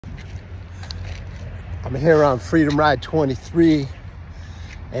I'm here on Freedom Ride 23,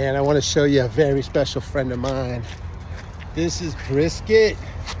 and I want to show you a very special friend of mine. This is Brisket,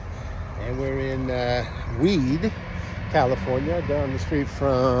 and we're in Weed, California, down the street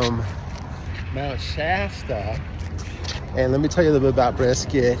from Mount Shasta. And let me tell you a little bit about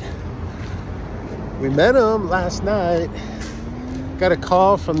Brisket. We met him last night. Got a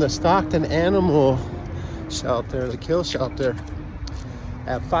call from the Stockton Animal Shelter, the kill shelter,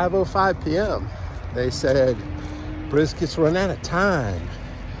 at 5:05 p.m. They said Brisket's run out of time,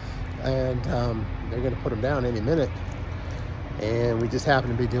 and they're gonna put him down any minute. And we just happen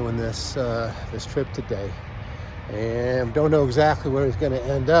to be doing this this trip today, and don't know exactly where he's gonna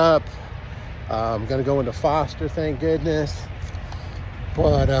end up. I'm gonna go into foster, thank goodness,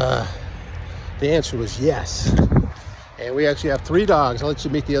 but the answer was yes. And we actually have 3 dogs. I'll let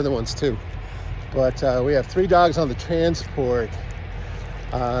you meet the other ones too. But we have 3 dogs on the transport.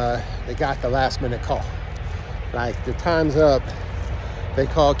 They got the last minute call. Like, the time's up. They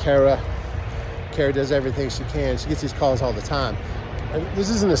call Kara. Kara does everything she can. She gets these calls all the time. And this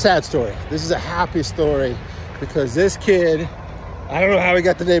isn't a sad story. This is a happy story, because this kid, I don't know how he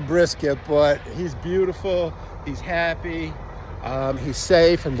got the name Brisket, but he's beautiful. He's happy. He's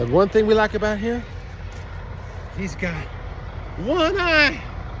safe. And the one thing we like about him, he's got one eye.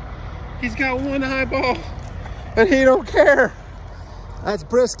 He's got one eyeball, and he don't care. That's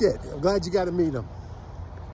Brisket. I'm glad you got to meet him.